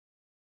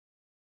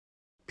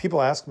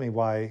People ask me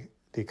why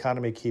the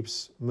economy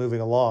keeps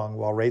moving along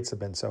while rates have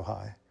been so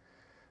high.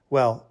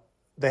 Well,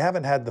 they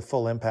haven't had the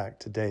full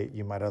impact to date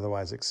you might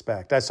otherwise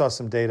expect. I saw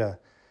some data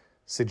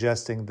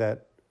suggesting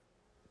that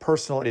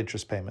personal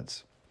interest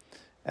payments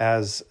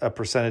as a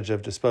percentage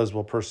of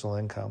disposable personal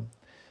income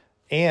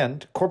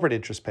and corporate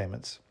interest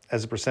payments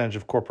as a percentage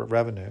of corporate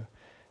revenue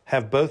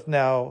have both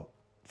now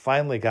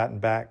finally gotten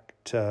back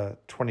to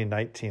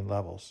 2019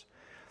 levels.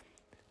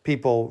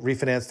 People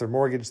refinance their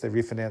mortgage, they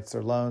refinance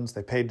their loans,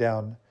 they paid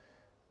down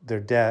their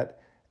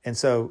debt. And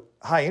so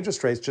high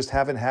interest rates just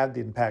haven't had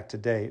the impact to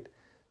date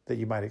that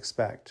you might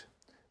expect.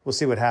 We'll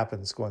see what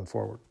happens going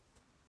forward.